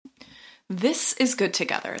This is Good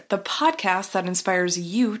Together, the podcast that inspires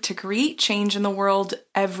you to create change in the world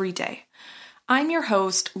every day. I'm your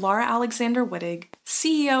host, Laura Alexander Wittig,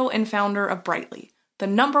 CEO and founder of Brightly, the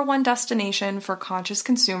 #1 destination for conscious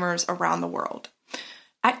consumers around the world.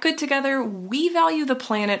 At Good Together, we value the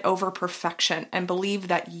planet over perfection and believe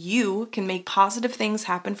that you can make positive things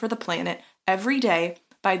happen for the planet every day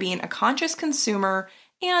by being a conscious consumer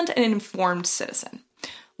and an informed citizen.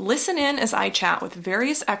 Listen in as I chat with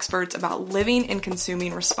various experts about living and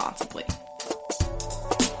consuming responsibly.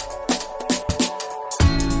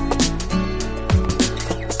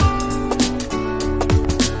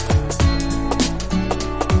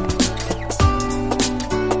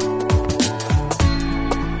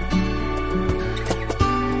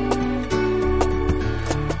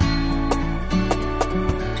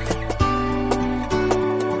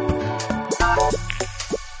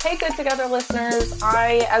 Good Together listeners,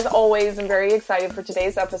 I, as always, am very excited for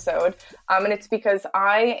today's episode, and it's because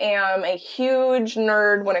I am a huge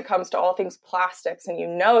nerd when it comes to all things plastics, and you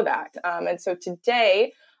know that. And so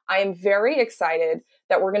today, I am very excited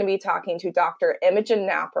that we're going to be talking to Dr. Imogen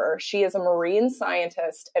Napper. She is a marine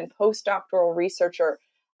scientist and postdoctoral researcher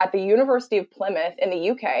at the University of Plymouth in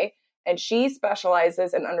the UK, and she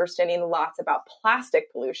specializes in understanding lots about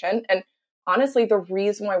plastic pollution. And honestly, the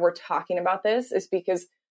reason why we're talking about this is because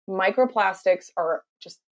microplastics are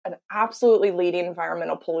just an absolutely leading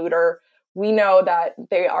environmental polluter. We know that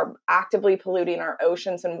they are actively polluting our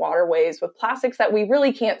oceans and waterways with plastics that we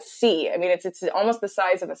really can't see. I mean, it's almost the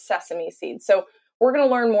size of a sesame seed. So we're going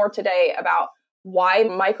to learn more today about why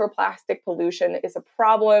microplastic pollution is a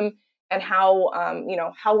problem and how,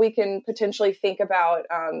 how we can potentially think about,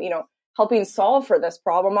 helping solve for this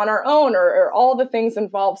problem on our own or all the things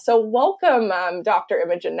involved. So welcome, Dr.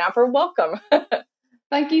 Imogen Napper. Welcome.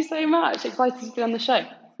 Thank you so much. Excited to be on the show.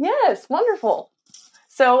 Yes, wonderful.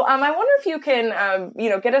 So I wonder if you can,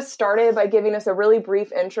 get us started by giving us a really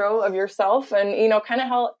brief intro of yourself and, kind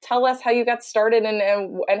of tell us how you got started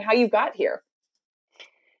and how you got here.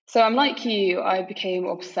 So I'm like you, I became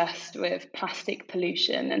obsessed with plastic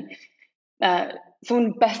pollution, and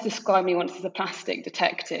someone best described me once as a plastic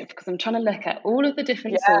detective because I'm trying to look at all of the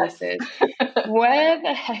different sources, where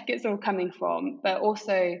the heck it's all coming from, but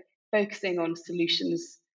also focusing on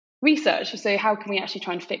solutions research. So how can we actually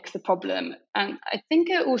try and fix the problem? And I think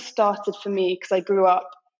it all started for me because I grew up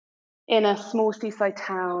in a small seaside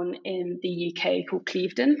town in the UK called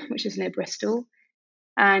Clevedon, which is near Bristol.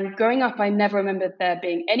 And growing up, I never remembered there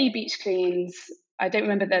being any beach cleans. I don't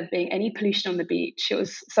remember there being any pollution on the beach. It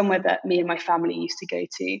was somewhere that me and my family used to go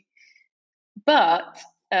to. But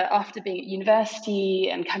after being at university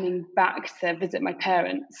and coming back to visit my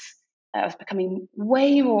parents, I was becoming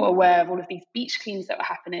way more aware of all of these beach cleans that were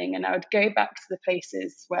happening. And I would go back to the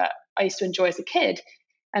places where I used to enjoy as a kid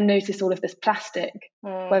and notice all of this plastic,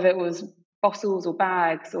 whether it was bottles or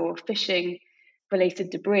bags or fishing related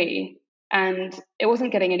debris. And it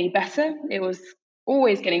wasn't getting any better. It was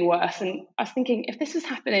always getting worse. And I was thinking, if this is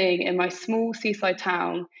happening in my small seaside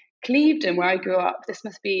town, Clevedon, where I grew up, this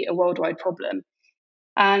must be a worldwide problem.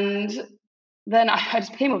 And then I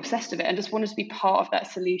just became obsessed with it and just wanted to be part of that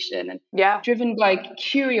solution, and driven by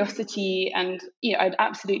curiosity. And I'd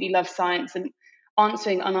absolutely love science and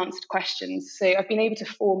answering unanswered questions. So I've been able to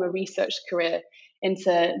form a research career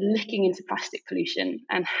into looking into plastic pollution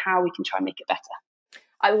and how we can try and make it better.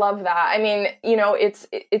 I love that. I mean,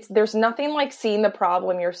 it's there's nothing like seeing the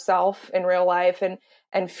problem yourself in real life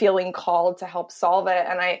and feeling called to help solve it.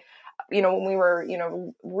 And when we were,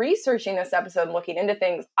 researching this episode and looking into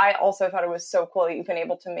things, I also thought it was so cool that you've been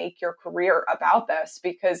able to make your career about this,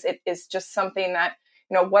 because it is just something that,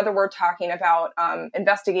 whether we're talking about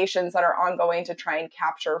investigations that are ongoing to try and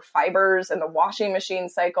capture fibers in the washing machine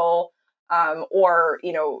cycle, or,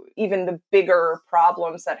 even the bigger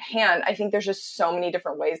problems at hand, I think there's just so many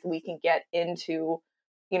different ways that we can get into,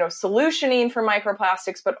 solutioning for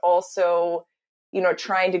microplastics, but also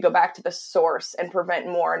trying to go back to the source and prevent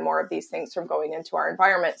more and more of these things from going into our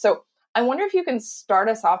environment. So I wonder if you can start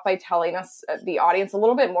us off by telling us, the audience, a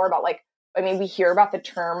little bit more about, we hear about the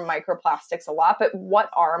term microplastics a lot, but what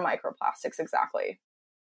are microplastics exactly?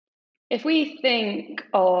 If we think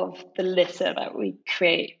of the litter that we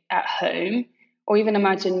create at home, or even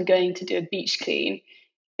imagine going to do a beach clean,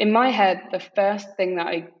 in my head, the first thing that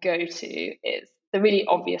I go to is the really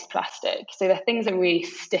obvious plastic. So the things that really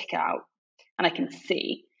stick out and I can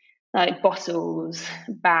see, like bottles,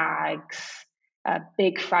 bags,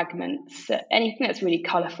 big fragments, anything that's really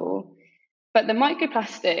colourful. But the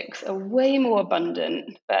microplastics are way more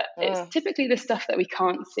abundant, but it's typically the stuff that we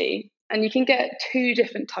can't see. And you can get two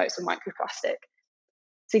different types of microplastic.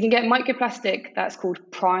 So you can get microplastic that's called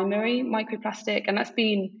primary microplastic, and that's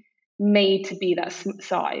been made to be that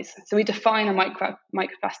size. So we define a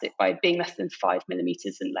microplastic by being less than 5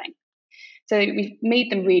 millimeters in length. So we've made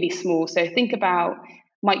them really small. So think about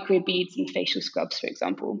microbeads in facial scrubs, for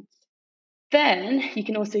example. Then you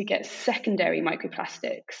can also get secondary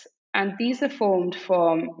microplastics, and these are formed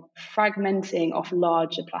from fragmenting of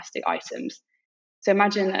larger plastic items. So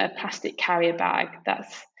imagine a plastic carrier bag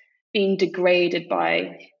that's being degraded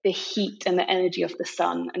by the heat and the energy of the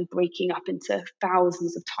sun and breaking up into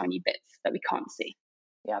thousands of tiny bits that we can't see.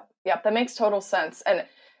 Yep, that makes total sense. And,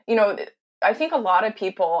 I think a lot of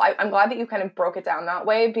people, I'm glad that you kind of broke it down that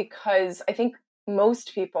way, because I think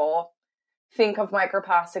most people think of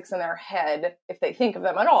microplastics in their head, if they think of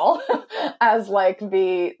them at all, as like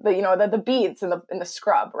the beads in the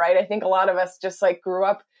scrub, right? I think a lot of us just like grew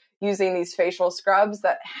up using these facial scrubs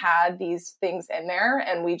that had these things in there,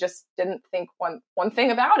 and we just didn't think one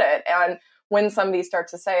thing about it. And when somebody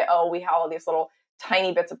starts to say, oh, we have all these little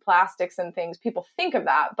tiny bits of plastics and things, people think of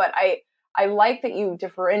that. But I like that you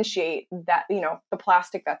differentiate that, the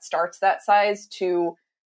plastic that starts that size to,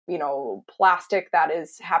 plastic that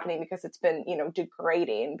is happening because it's been,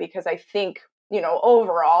 degrading. Because I think,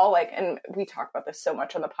 overall, like, and we talk about this so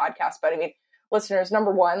much on the podcast, but I mean, listeners,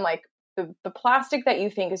 number one, like the plastic that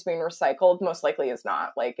you think is being recycled most likely is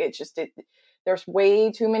not. Like, there's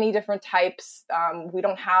way too many different types. We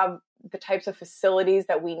don't have the types of facilities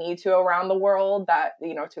that we need to around the world that,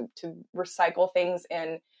 to recycle things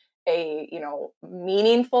in a,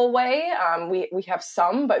 meaningful way. We have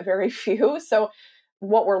some, but very few. So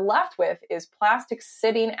what we're left with is plastic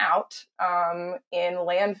sitting out in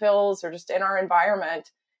landfills or just in our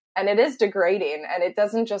environment. And it is degrading, and it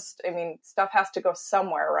doesn't just, stuff has to go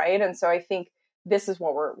somewhere, right? And so I think this is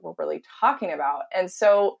what we're really talking about. And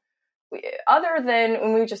so other than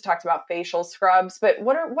when we just talked about facial scrubs, but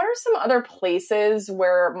what are some other places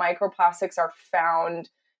where microplastics are found,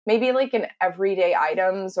 maybe like in everyday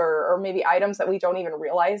items or maybe items that we don't even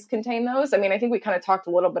realize contain those? I mean, I think we kind of talked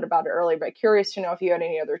a little bit about it earlier, but curious to know if you had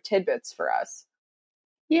any other tidbits for us.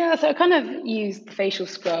 Yeah, so I kind of used the facial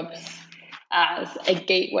scrubs as a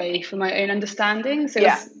gateway for my own understanding. So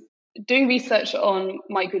doing research on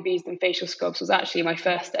microbeads and facial scrubs was actually my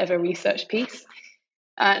first ever research piece.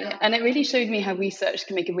 And it really showed me how research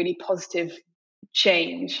can make a really positive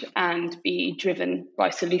change and be driven by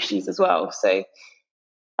solutions as well. So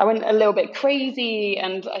I went a little bit crazy,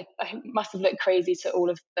 and I must have looked crazy to all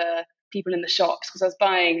of the people in the shops, because I was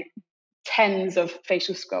buying tens of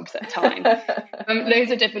facial scrubs at a time,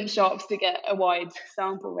 loads of different shops to get a wide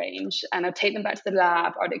sample range. And I'd take them back to the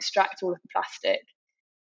lab, I'd extract all of the plastic.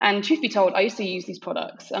 And truth be told, I used to use these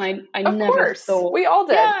products, and I of never course. thought We all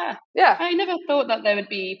did. Yeah. I never thought that there would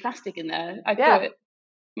be plastic in there.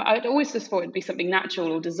 I'd always just thought it'd be something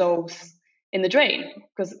natural or dissolves in the drain,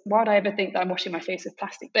 because why would I ever think that I'm washing my face with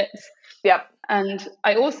plastic bits? Yep. And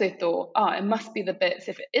I also thought, it must be the bits,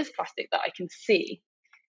 if it is plastic, that I can see,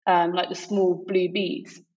 like the small blue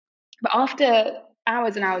beads. But after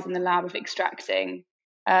hours and hours in the lab of extracting,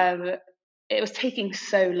 it was taking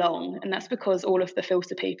so long, and that's because all of the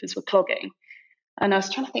filter papers were clogging. And I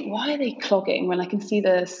was trying to think, why are they clogging when I can see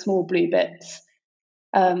the small blue bits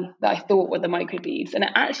that I thought were the microbeads? And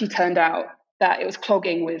it actually turned out that it was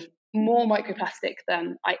clogging with more microplastic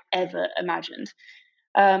than I ever imagined.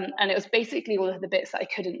 And it was basically all of the bits that I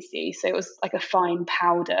couldn't see. So it was like a fine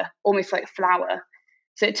powder, almost like flour.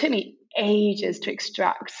 So it took me ages to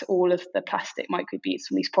extract all of the plastic microbeads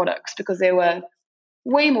from these products, because they were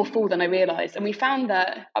way more full than I realized. And we found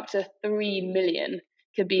that up to 3 million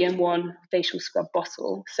could be in one facial scrub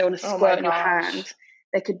bottle. So on a squirt in your hand,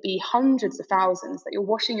 there could be hundreds of thousands that you're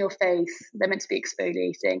washing your face. They're meant to be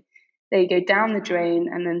exfoliating. They go down the drain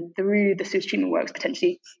and then through the sewage treatment works,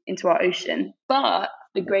 potentially into our ocean. But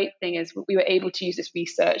the great thing is we were able to use this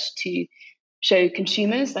research to show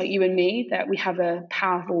consumers like you and me that we have a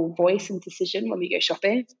powerful voice and decision when we go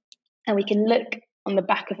shopping. And we can look on the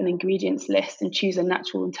back of an ingredients list and choose a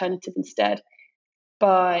natural alternative instead,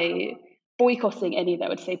 by boycotting any that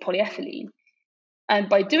would say polyethylene. And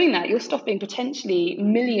by doing that, you're stopping potentially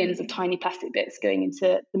millions of tiny plastic bits going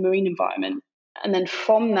into the marine environment. And then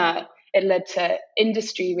from that, it led to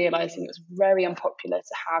industry realizing it was very unpopular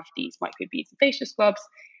to have these microbeads and facial scrubs,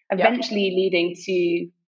 eventually leading to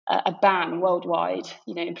a ban worldwide,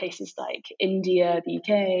 in places like India, the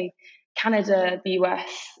UK, Canada, the US,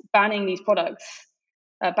 banning these products,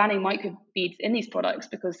 banning microbeads in these products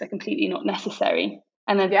because they're completely not necessary.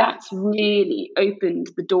 And then that's really opened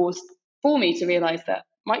the doors for me to realize that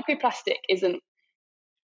microplastic isn't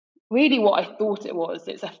really what I thought it was.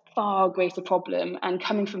 It's a far greater problem and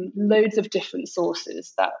coming from loads of different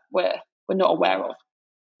sources that we're not aware of.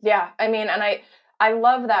 Yeah, I mean, and I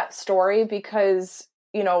love that story because,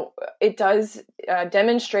 you know, it does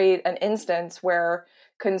demonstrate an instance where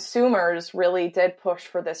consumers really did push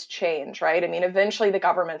for this change, right? I mean, eventually the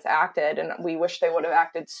governments acted, and we wish they would have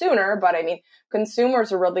acted sooner, but I mean,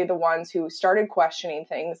 consumers are really the ones who started questioning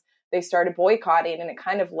things. They started boycotting, and it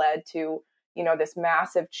kind of led to, you know, this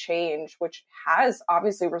massive change, which has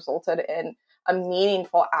obviously resulted in a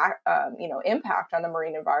meaningful you know, impact on the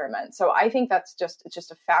marine environment. So I think that's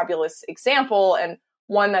just a fabulous example, and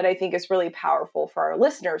one that I think is really powerful for our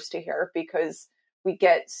listeners to hear, because we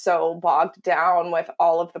get so bogged down with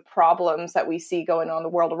all of the problems that we see going on in the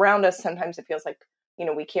world around us. Sometimes it feels like, you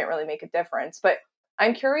know, we can't really make a difference. But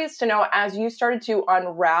I'm curious to know, as you started to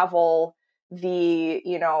unravel the,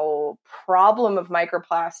 you know, problem of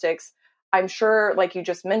microplastics, I'm sure, like you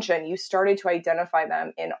just mentioned, you started to identify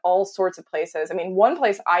them in all sorts of places. I mean, one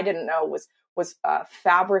place I didn't know was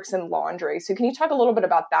fabrics and laundry. So can you talk a little bit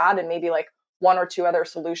about that, and maybe like one or two other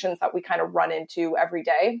solutions that we kind of run into every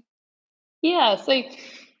day? Yeah, so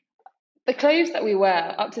the clothes that we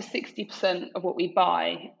wear, up to 60% of what we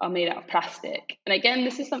buy are made out of plastic. And again,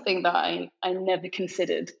 this is something that I never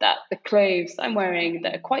considered, that the clothes I'm wearing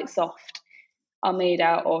that are quite soft are made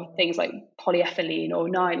out of things like polyethylene or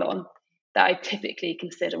nylon that I typically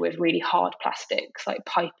consider with really hard plastics like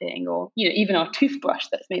piping, or even our toothbrush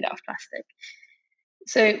that's made out of plastic.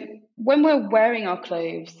 So when we're wearing our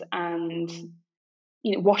clothes and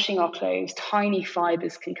washing our clothes, tiny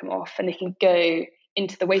fibers can come off and they can go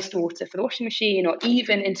into the wastewater for the washing machine, or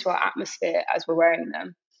even into our atmosphere as we're wearing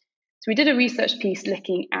them. So we did a research piece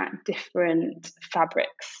looking at different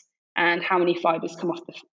fabrics and how many fibers come off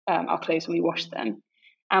our clothes when we wash them.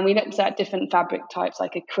 And we looked at different fabric types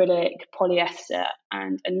like acrylic, polyester,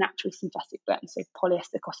 and a natural synthetic blend, so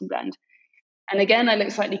polyester cotton blend. And again, I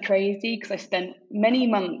look slightly crazy because I spent many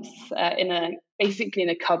months basically in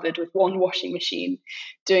a cupboard with one washing machine,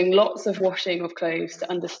 doing lots of washing of clothes to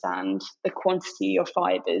understand the quantity of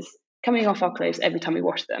fibers coming off our clothes every time we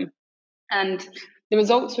wash them. And the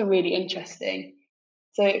results were really interesting.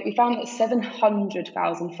 So we found that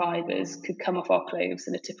 700,000 fibers could come off our clothes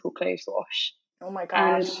in a typical clothes wash. Oh my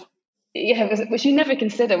And gosh. yeah, which you never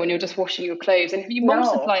consider when you're just washing your clothes. And if you No.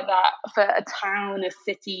 multiply that for a town, a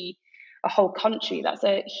city, a whole country, that's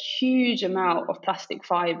a huge amount of plastic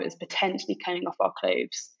fibers potentially coming off our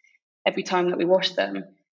clothes every time that we wash them.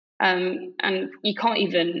 And you can't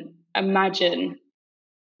even imagine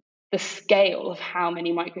the scale of how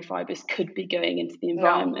many microfibers could be going into the No.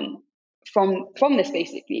 environment from this,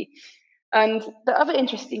 basically. And the other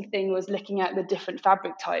interesting thing was looking at the different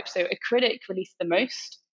fabric types. So acrylic released the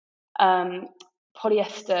most, um,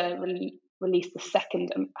 polyester released the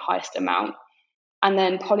second highest amount, and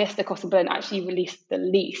then polyester cotton blend actually released the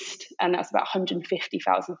least, and that's about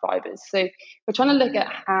 150,000 fibers. So we're trying to look at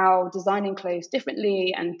how designing clothes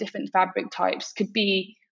differently and different fabric types could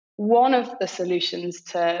be one of the solutions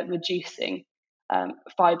to reducing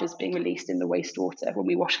fibers being released in the wastewater when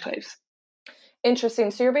we wash clothes. Interesting.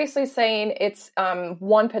 So you're basically saying it's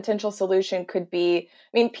one potential solution could be,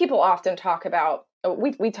 I mean, people often talk about,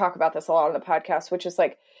 we talk about this a lot on the podcast, which is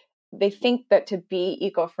like, they think that to be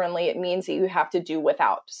eco-friendly, it means that you have to do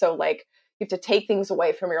without. So like you have to take things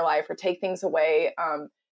away from your life, or take things away,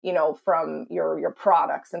 you know, from your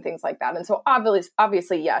products and things like that. And so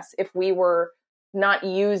obviously, yes, if we were not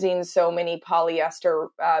using so many polyester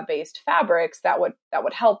based fabrics, that would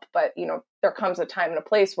help. But you know, there comes a time and a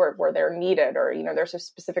place where they're needed, or you know, there's a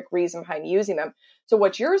specific reason behind using them. So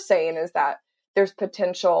what you're saying is that there's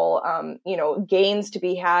potential, you know, gains to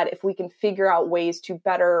be had if we can figure out ways to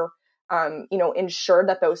better, you know, ensure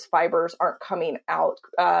that those fibers aren't coming out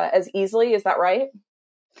as easily. Is that right?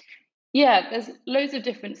 Yeah, there's loads of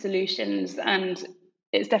different solutions, and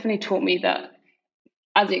it's definitely taught me that,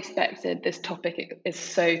 as expected, this topic is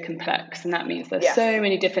so complex, and that means there's Yes. so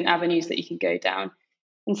many different avenues that you can go down.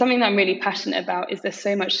 And something that I'm really passionate about is there's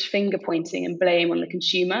so much finger pointing and blame on the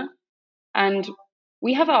consumer. And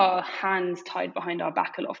we have our hands tied behind our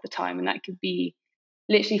back a lot of the time, and that could be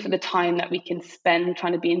literally for the time that we can spend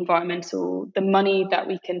trying to be environmental, the money that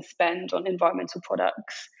we can spend on environmental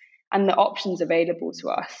products, and the options available to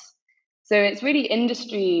us. So it's really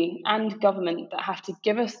industry and government that have to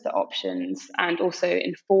give us the options and also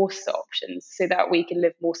enforce the options so that we can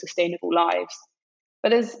live more sustainable lives.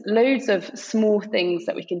 But there's loads of small things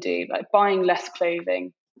that we can do, like buying less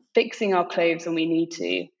clothing, fixing our clothes when we need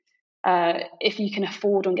to. If you can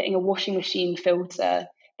afford on getting a washing machine filter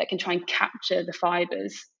that can try and capture the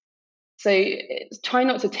fibers. So try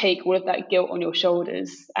not to take all of that guilt on your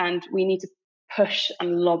shoulders, and we need to push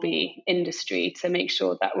and lobby industry to make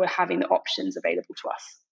sure that we're having the options available to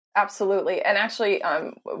us. Absolutely. And actually,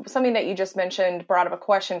 something that you just mentioned brought up a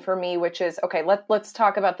question for me, which is, okay, let's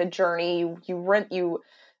talk about the journey. You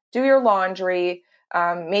do your laundry.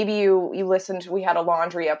 Maybe you listened, we had a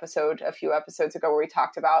laundry episode a few episodes ago where we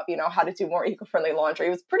talked about, how to do more eco-friendly laundry.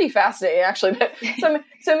 It was pretty fascinating, actually. But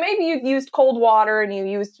so maybe you used cold water and you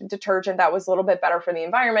used detergent that was a little bit better for the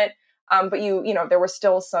environment. But there were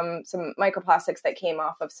still some microplastics that came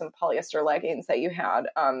off of some polyester leggings that you had.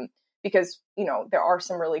 Because, there are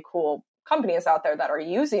some really cool companies out there that are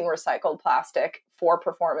using recycled plastic for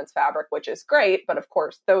performance fabric, which is great. But of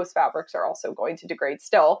course, those fabrics are also going to degrade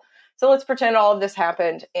still. So let's pretend all of this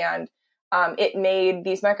happened and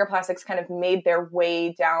these microplastics kind of made their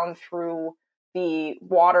way down through the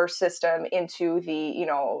water system into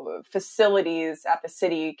the, facilities at the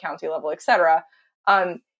city, county level, et cetera.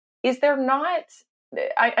 Is there not...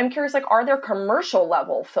 I'm curious, are there commercial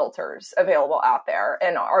level filters available out there?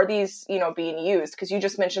 And are these, being used? Because you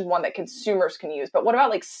just mentioned one that consumers can use, but what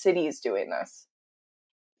about cities doing this?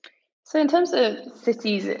 So in terms of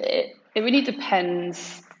cities, it really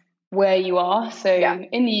depends where you are. So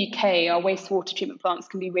in the UK, our wastewater treatment plants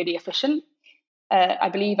can be really efficient. I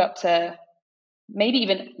believe up to maybe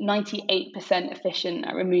even 98% efficient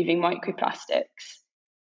at removing microplastics.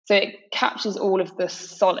 So it captures all of the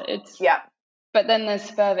solids. Yeah. But then there's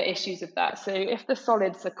further issues of that. So if the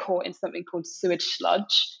solids are caught in something called sewage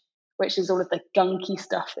sludge, which is all of the gunky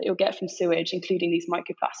stuff that you'll get from sewage, including these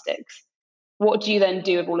microplastics, what do you then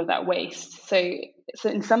do with all of that waste? So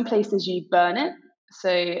in some places you burn it, so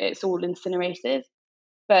it's all incinerated.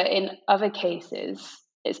 But in other cases,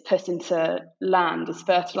 it's put into land as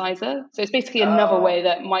fertilizer. So it's basically another way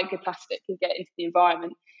that microplastic can get into the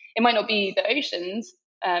environment. It might not be the oceans,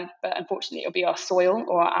 but unfortunately it'll be our soil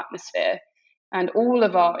or our atmosphere. And all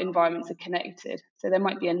of our environments are connected. So there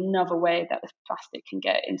might be another way that this plastic can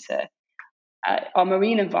get into our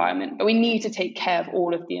marine environment. But we need to take care of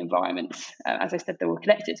all of the environments. As I said, they're all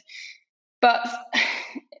connected. But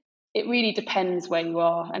it really depends where you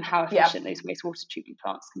are and how efficient those wastewater treatment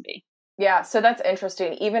plants can be. Yeah, so that's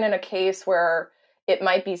interesting. Even in a case where it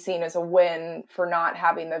might be seen as a win for not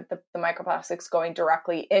having the microplastics going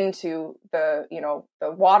directly into the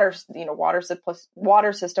water system,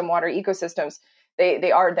 water ecosystems,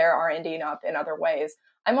 they are ending up in other ways.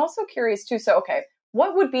 I'm also curious too. So, okay,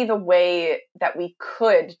 what would be the way that we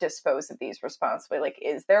could dispose of these responsibly?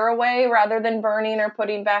 Is there a way rather than burning or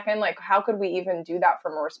putting back in? How could we even do that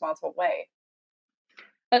from a responsible way?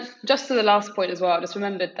 Just to the last point as well, I just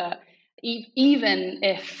remembered that even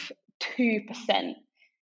if 2%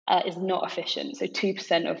 is not efficient, so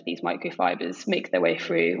 2% of these microfibers make their way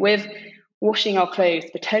through, with washing our clothes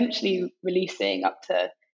potentially releasing up to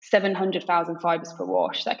 700,000 fibers per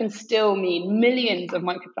wash, that can still mean millions of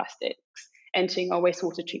microplastics entering our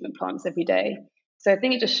wastewater treatment plants every day. So I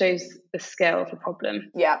think it just shows the scale of the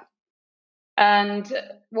problem. Yeah. And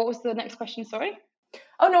what was the next question? Sorry.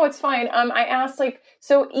 Oh, no, it's fine. I asked,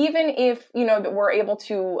 so even if, that we're able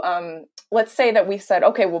to, let's say that we said,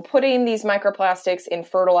 okay, well, putting these microplastics in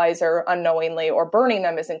fertilizer unknowingly or burning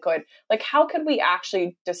them isn't good. How could we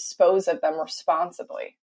actually dispose of them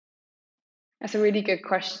responsibly? That's a really good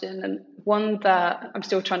question, and one that I'm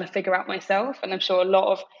still trying to figure out myself. And I'm sure a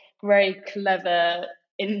lot of very clever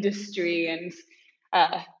industry and,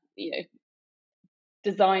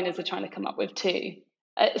 designers are trying to come up with too.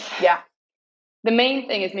 The main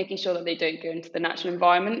thing is making sure that they don't go into the natural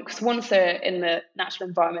environment, because once they're in the natural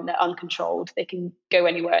environment, they're uncontrolled. They can go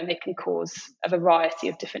anywhere and they can cause a variety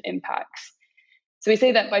of different impacts. So we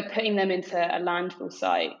say that by putting them into a landfill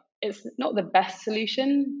site, it's not the best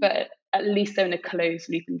solution, but at least they're in a closed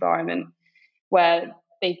loop environment where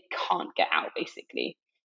they can't get out, basically,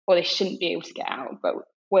 or they shouldn't be able to get out. But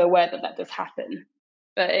we're aware that that does happen.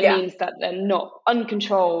 But it means that they're not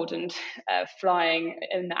uncontrolled and flying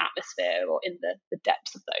in the atmosphere or in the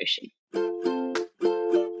depths of the ocean.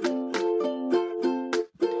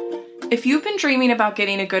 If you've been dreaming about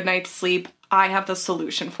getting a good night's sleep, I have the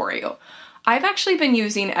solution for you. I've actually been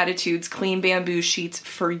using Attitude's clean bamboo sheets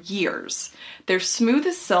for years. They're smooth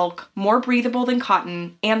as silk, more breathable than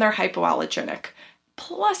cotton, and they're hypoallergenic.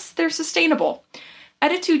 Plus, they're sustainable.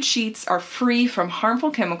 Attitude sheets are free from harmful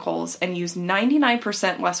chemicals and use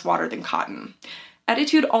 99% less water than cotton.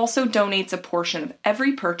 Attitude also donates a portion of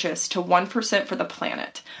every purchase to 1% for the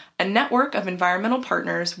Planet, a network of environmental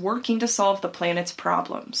partners working to solve the planet's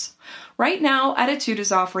problems. Right now, Attitude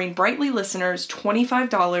is offering Brightly listeners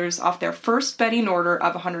 $25 off their first bedding order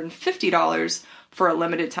of $150 for a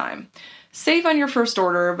limited time. Save on your first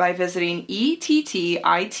order by visiting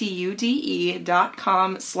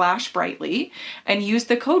ettitude.com/brightly and use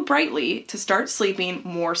the code brightly to start sleeping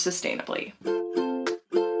more sustainably.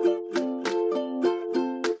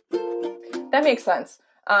 That makes sense.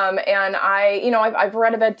 And I've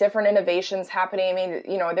read about different innovations happening. I mean,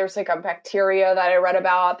 there's like a bacteria that I read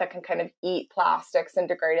about that can kind of eat plastics and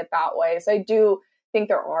degrade it that way. So I do think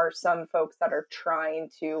there are some folks that are trying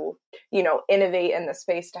to, innovate in the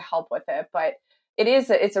space to help with it. But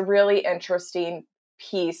it's a really interesting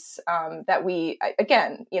piece that we,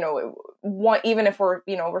 again, want, even if we're,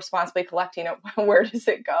 responsibly collecting it, where does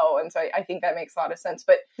it go? And so I think that makes a lot of sense.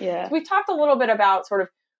 But Yeah. So we talked a little bit about sort of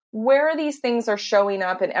where these things are showing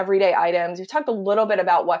up in everyday items. We've talked a little bit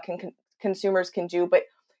about what consumers can do, but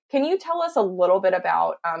can you tell us a little bit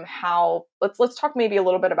about how, let's talk maybe a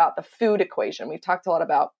little bit about the food equation. We've talked a lot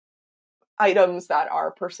about items that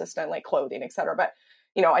are persistent, like clothing, et cetera. But,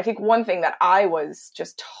 I think one thing that I was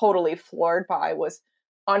just totally floored by was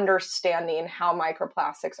understanding how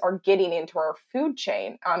microplastics are getting into our food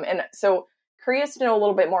chain. And so curious to know a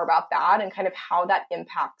little bit more about that and kind of how that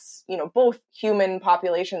impacts, both human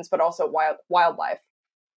populations, but also wildlife.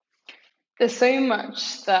 There's so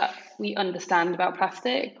much that we understand about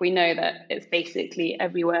plastic. We know that it's basically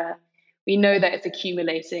everywhere. We know that it's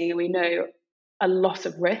accumulating. We know a lot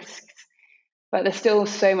of risks, but there's still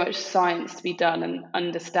so much science to be done and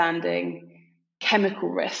understanding chemical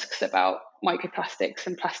risks about microplastics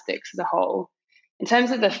and plastics as a whole. In terms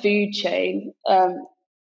of the food chain,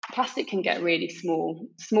 plastic can get really small,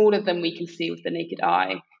 smaller than we can see with the naked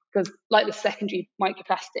eye, because like the secondary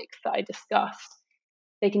microplastics that I discussed,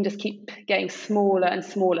 they can just keep getting smaller and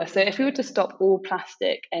smaller. So if we were to stop all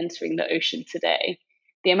plastic entering the ocean today,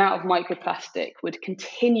 the amount of microplastic would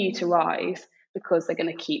continue to rise because they're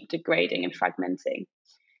going to keep degrading and fragmenting.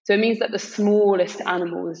 So it means that the smallest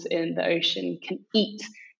animals in the ocean can eat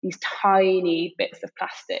these tiny bits of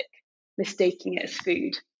plastic, mistaking it as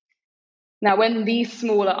food. Now, when these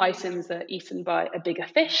smaller items are eaten by a bigger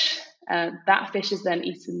fish, that fish is then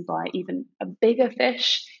eaten by even a bigger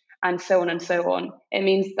fish, and so on and so on. It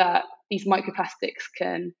means that these microplastics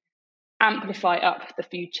can amplify up the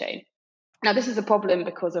food chain. Now, this is a problem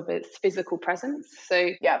because of its physical presence.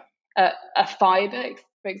 So a fiber,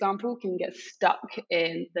 for example, can get stuck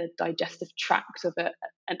in the digestive tract of a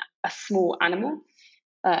small animal.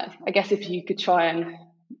 I guess if you could try and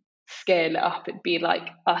scale it up, it'd be like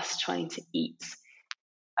us trying to eat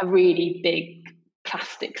a really big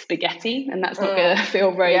plastic spaghetti, and that's not going to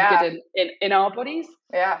feel very good in our bodies.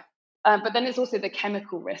 Yeah. But then it's also the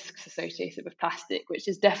chemical risks associated with plastic, which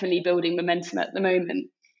is definitely building momentum at the moment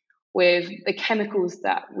with the chemicals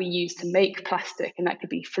that we use to make plastic, and that could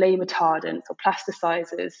be flame retardants or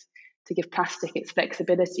plasticizers to give plastic its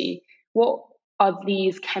flexibility. What are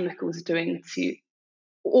these chemicals doing to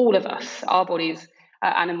all of us, our bodies,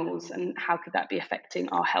 animals, and how could that be affecting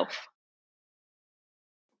our health?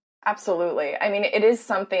 Absolutely. I mean, it is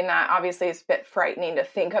something that obviously is a bit frightening to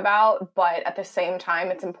think about, but at the same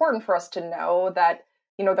time, it's important for us to know that,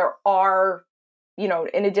 there are,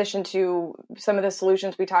 in addition to some of the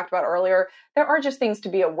solutions we talked about earlier, there are just things to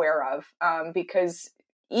be aware of, because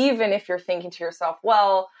even if you're thinking to yourself,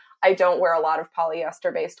 well, I don't wear a lot of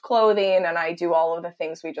polyester-based clothing and I do all of the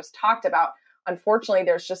things we just talked about, unfortunately,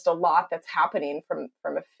 there's just a lot that's happening from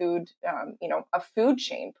a food, a food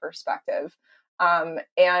chain perspective. And,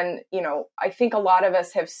 I think a lot of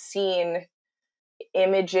us have seen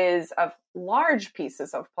images of large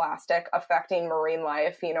pieces of plastic affecting marine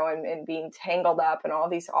life, and being tangled up and all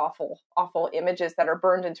these awful, awful images that are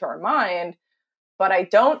burned into our mind. But I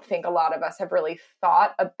don't think a lot of us have really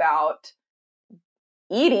thought about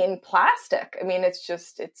eating plastic. I mean, it's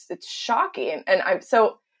shocking. And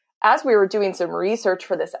so as we were doing some research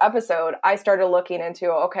for this episode, I started looking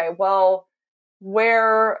into, okay, well,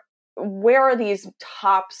 where are these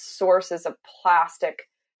top sources of plastic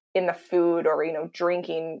in the food or,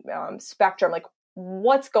 drinking spectrum? Like,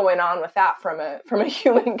 what's going on with that from a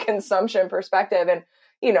human consumption perspective? And,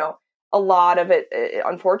 a lot of it,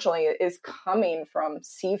 unfortunately, is coming from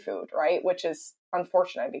seafood, right? Which is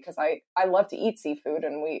unfortunate because I love to eat seafood,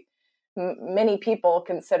 and many people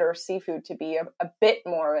consider seafood to be a bit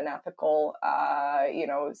more of an ethical,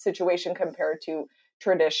 situation compared to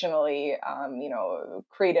traditionally,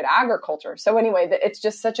 created agriculture. So anyway, it's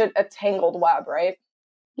just such a tangled web, right?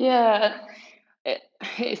 Yeah,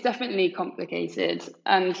 it's definitely complicated.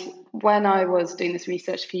 And when I was doing this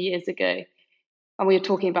research a few years ago, and we were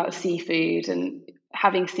talking about seafood and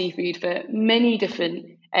having seafood for many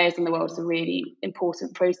different areas in the world is a really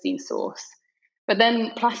important protein source. But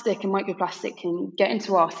then plastic and microplastic can get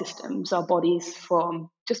into our systems, our bodies, from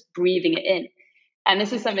just breathing it in. And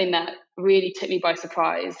this is something that really took me by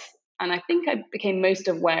surprise. And I think I became most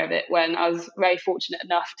aware of it when I was very fortunate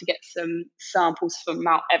enough to get some samples from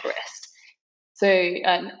Mount Everest. So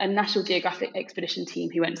a National Geographic expedition team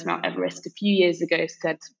who went to Mount Everest a few years ago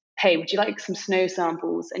said, hey, would you like some snow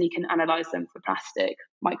samples? And you can analyze them for plastic,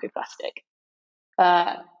 microplastic.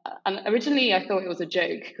 And originally I thought it was a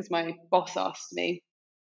joke because my boss asked me.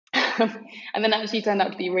 And then it actually turned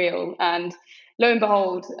out to be real. And lo and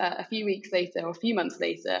behold, a few weeks later, or a few months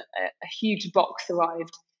later, a huge box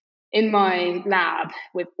arrived in my lab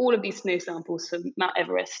with all of these snow samples from Mount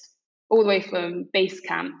Everest, all the way from base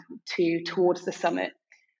camp to towards the summit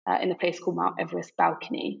in a place called Mount Everest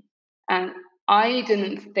Balcony. And I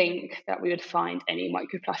didn't think that we would find any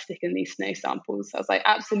microplastic in these snow samples. I was like,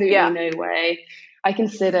 absolutely no way. I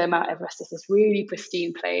consider Mount Everest as this really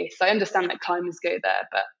pristine place. I understand that climbers go there,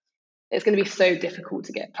 but it's going to be so difficult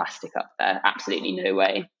to get plastic up there. Absolutely no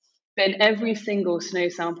way. But in every single snow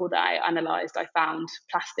sample that I analysed, I found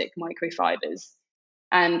plastic microfibers.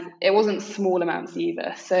 And it wasn't small amounts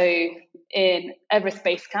either. So in Everest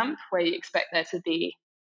Base Camp, where you expect there to be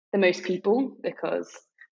the most people, because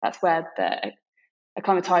that's where they're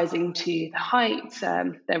acclimatizing to the height,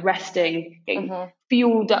 they're resting, getting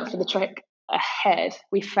fueled up for the trek ahead,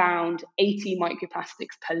 we found 80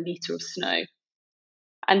 microplastics per litre of snow.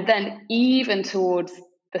 And then even towards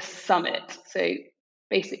the summit, so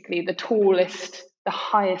basically the tallest, the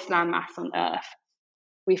highest landmass on Earth,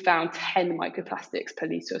 we found 10 microplastics per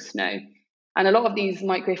litre of snow. And a lot of these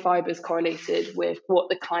microfibers correlated with what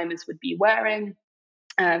the climbers would be wearing,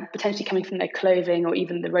 potentially coming from their clothing or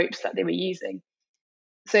even the ropes that they were using.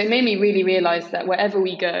 So it made me really realize that wherever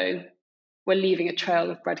we go, we're leaving a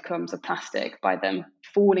trail of breadcrumbs of plastic by them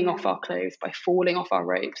falling off our clothes, by falling off our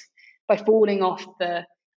ropes, by falling off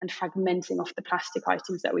and fragmenting off the plastic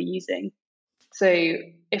items that we're using. So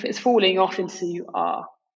if it's falling off into our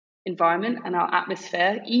environment and our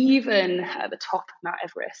atmosphere, even at the top of Mount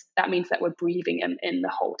Everest, that means that we're breathing them in the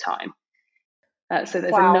whole time. So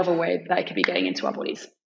there's another way that it could be getting into our bodies.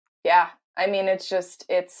 Yeah. I mean, it's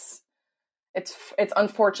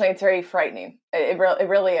unfortunately, it's very frightening. It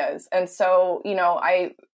really is. And so,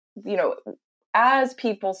 as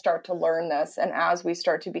people start to learn this and as we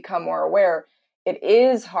start to become more aware, it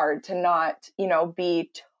is hard to not,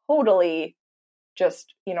 be totally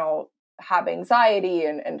just, have anxiety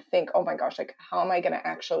and think, oh my gosh, like, how am I going to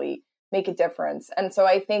actually make a difference? And so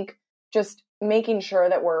I think just making sure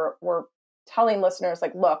that we're telling listeners,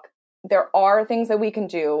 like, look, there are things that we can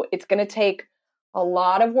do. It's going to take a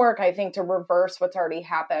lot of work, I think, to reverse what's already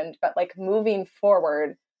happened. But like moving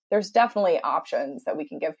forward, there's definitely options that we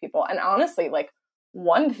can give people. And honestly, like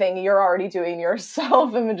one thing you're already doing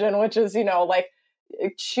yourself, Imogen, which is, like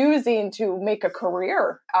choosing to make a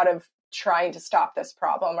career out of trying to stop this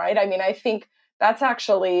problem, right? I mean, I think that's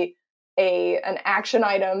actually an action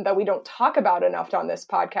item that we don't talk about enough on this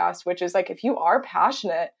podcast, which is like, if you are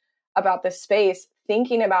passionate about this space,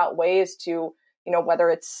 thinking about ways to, whether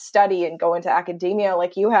it's study and go into academia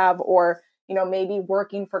like you have, or, maybe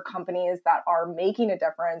working for companies that are making a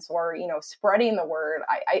difference or, spreading the word.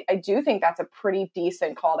 I do think that's a pretty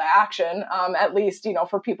decent call to action, at least,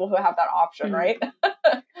 for people who have that option, right?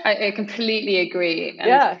 I completely agree. And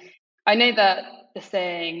yeah. I know that the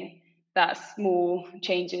saying that small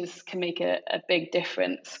changes can make a big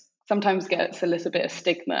difference sometimes gets a little bit of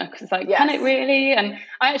stigma because it's like, Can it really? And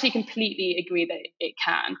I actually completely agree that it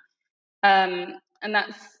can. And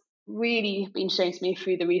that's really been shown to me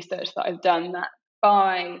through the research that I've done, that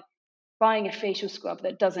by buying a facial scrub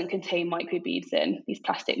that doesn't contain microbeads in, these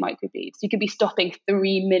plastic microbeads, you could be stopping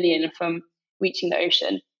 3 million from reaching the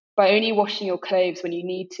ocean. By only washing your clothes when you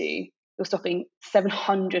need to, you're stopping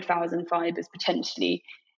 700,000 fibers potentially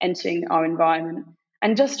entering our environment.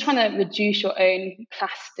 And just trying to reduce your own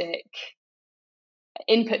plastic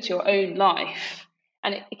input to your own life.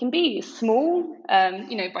 And it can be small,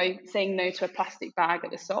 by saying no to a plastic bag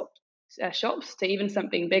at the shops to even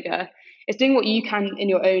something bigger. It's doing what you can in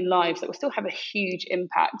your own lives that will still have a huge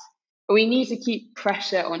impact. But we need to keep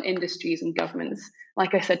pressure on industries and governments,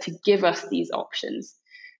 like I said, to give us these options.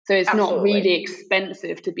 So it's not really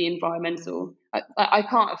expensive to be environmental. I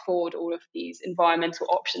can't afford all of these environmental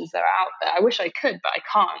options that are out there. I wish I could, but I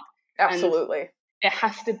can't. Absolutely. And it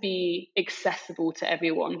has to be accessible to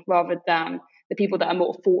everyone rather than the people that are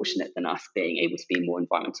more fortunate than us being able to be more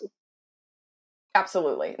environmental.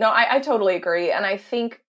 Absolutely. No, I totally agree. And I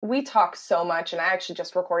think we talk so much, and I actually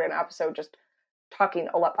just recorded an episode just talking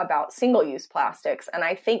a lot about single-use plastics. And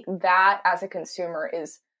I think that as a consumer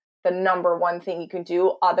is the number one thing you can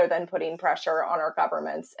do other than putting pressure on our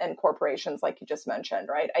governments and corporations, like you just mentioned,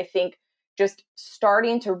 right? I think just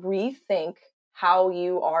starting to rethink how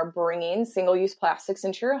you are bringing single-use plastics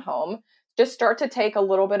into your home. Just start to take a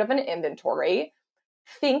little bit of an inventory,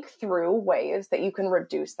 think through ways that you can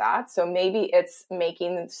reduce that. So maybe it's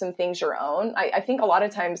making some things your own. I think a lot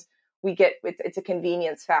of times it's a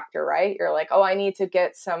convenience factor, right? You're like, oh, I need to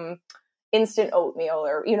get some instant oatmeal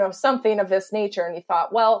or, something of this nature. And you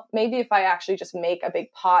thought, well, maybe if I actually just make a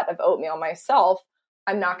big pot of oatmeal myself,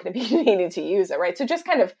 I'm not going to be needing to use it, right? So just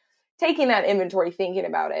kind of taking that inventory, thinking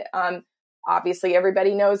about it. Obviously,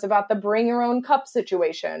 everybody knows about the bring your own cup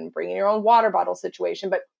situation, bring your own water bottle situation.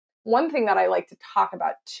 But one thing that I like to talk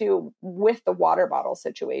about too with the water bottle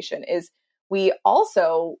situation is we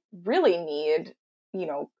also really need,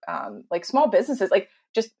 like small businesses, like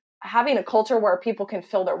just having a culture where people can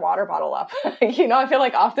fill their water bottle up. I feel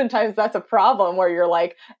like oftentimes that's a problem where you're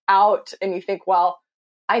like out and you think, well,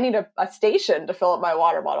 I need a station to fill up my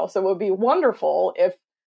water bottle. So it would be wonderful if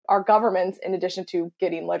our governments, in addition to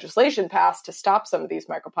getting legislation passed to stop some of these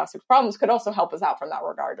microplastics problems, could also help us out from that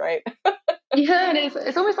regard, right? Yeah, and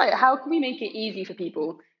it's almost like, how can we make it easy for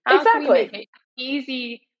people? How can we make it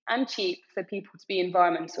easy and cheap for people to be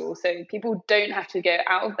environmental, so people don't have to go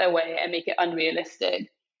out of their way and make it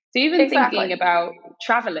unrealistic? So even thinking about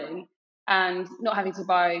traveling and not having to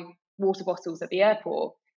buy water bottles at the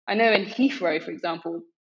airport. I know in Heathrow, for example,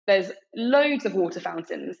 there's loads of water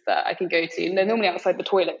fountains that I can go to, and they're normally outside the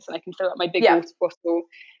toilets, and I can fill up my big water bottle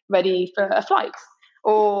ready for a flight.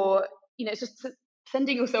 Or, it's just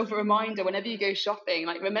sending yourself a reminder whenever you go shopping,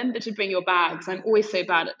 like, remember to bring your bags. I'm always so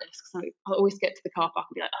bad at this because I always get to the car park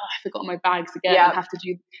and be like, oh, I forgot my bags again. I have to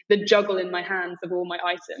do the juggle in my hands of all my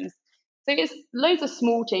items. So it's loads of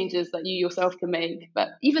small changes that you yourself can make. But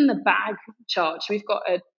even the bag charge, we've got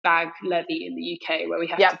a bag levy in the UK where we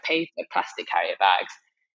have to pay for plastic carrier bags.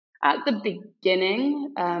 At the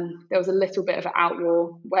beginning, there was a little bit of an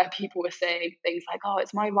outroar where people were saying things like, oh,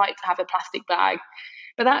 it's my right to have a plastic bag.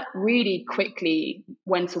 But that really quickly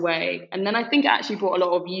went away. And then I think it actually brought a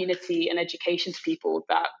lot of unity and education to people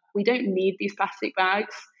that we don't need these plastic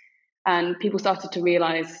bags. And people started to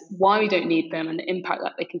realize why we don't need them and the impact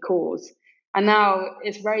that they can cause. And now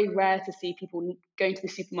it's very rare to see people going to the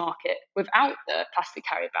supermarket without the plastic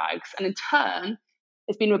carrier bags. And in turn,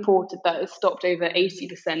 it's been reported that it's stopped over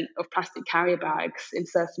 80% of plastic carrier bags in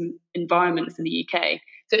certain environments in the UK.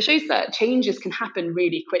 So it shows that changes can happen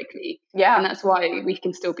really quickly. Yeah. And that's why we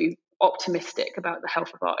can still be optimistic about the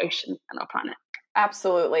health of our ocean and our planet.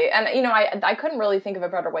 Absolutely. And, I couldn't really think of a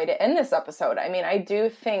better way to end this episode. I mean, I do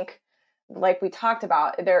think, like we talked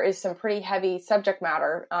about, there is some pretty heavy subject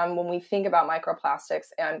matter when we think about microplastics,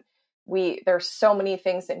 and there's so many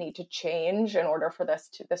things that need to change in order for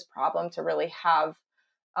this problem to really have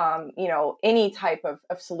any type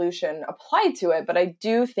of solution applied to it. But I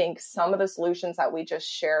do think some of the solutions that we just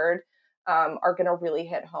shared are going to really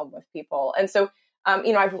hit home with people. And so,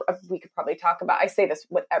 we could probably talk about, I say this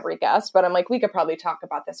with every guest, but I'm like, we could probably talk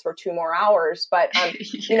about this for 2 more hours. But,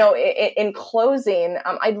 in closing,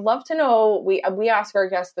 I'd love to know, we ask our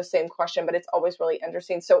guests the same question, but it's always really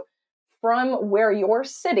interesting. So from where you're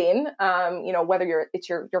sitting, whether it's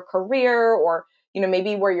your career or,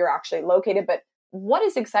 maybe where you're actually located, but what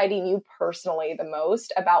is exciting you personally the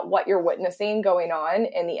most about what you're witnessing going on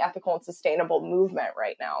in the ethical and sustainable movement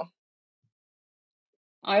right now?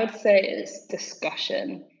 I would say it's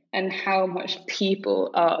discussion and how much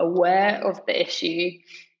people are aware of the issue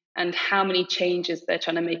and how many changes they're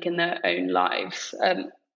trying to make in their own lives.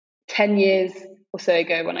 10 years or so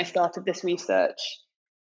ago, when I started this research,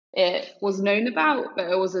 it was known about,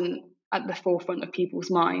 but it wasn't at the forefront of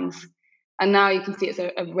people's minds. And now you can see it's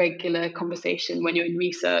a regular conversation when you're in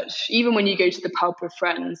research, even when you go to the pub with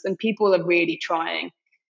friends, and people are really trying.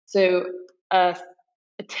 So a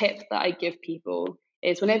tip that I give people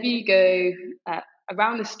is whenever you go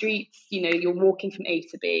around the streets, you're walking from A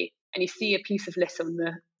to B and you see a piece of litter on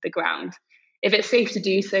the ground. If it's safe to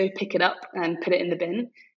do so, pick it up and put it in the bin,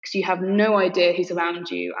 because you have no idea who's around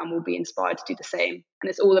you and will be inspired to do the same. And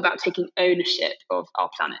it's all about taking ownership of our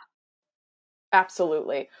planet.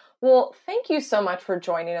 Absolutely. Well, thank you so much for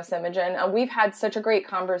joining us, Imogen. We've had such a great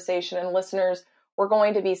conversation, and listeners, we're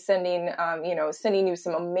going to be sending you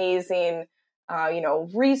some amazing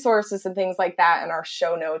resources and things like that in our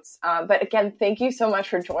show notes. But again, thank you so much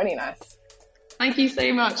for joining us. Thank you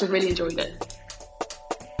so much. I've really enjoyed it.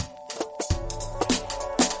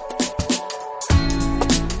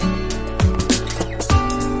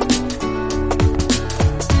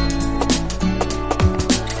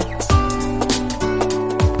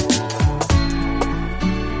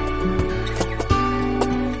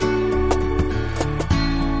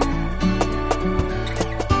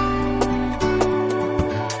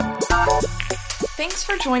 Thanks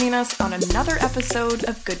for joining us on another episode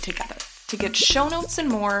of Good Together. To get show notes and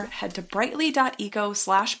more, head to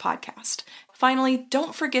brightly.eco/podcast. Finally,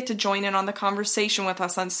 don't forget to join in on the conversation with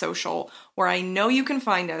us on social, where I know you can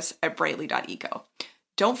find us at brightly.eco.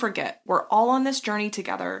 Don't forget, we're all on this journey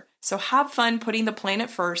together, so have fun putting the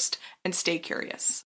planet first and stay curious.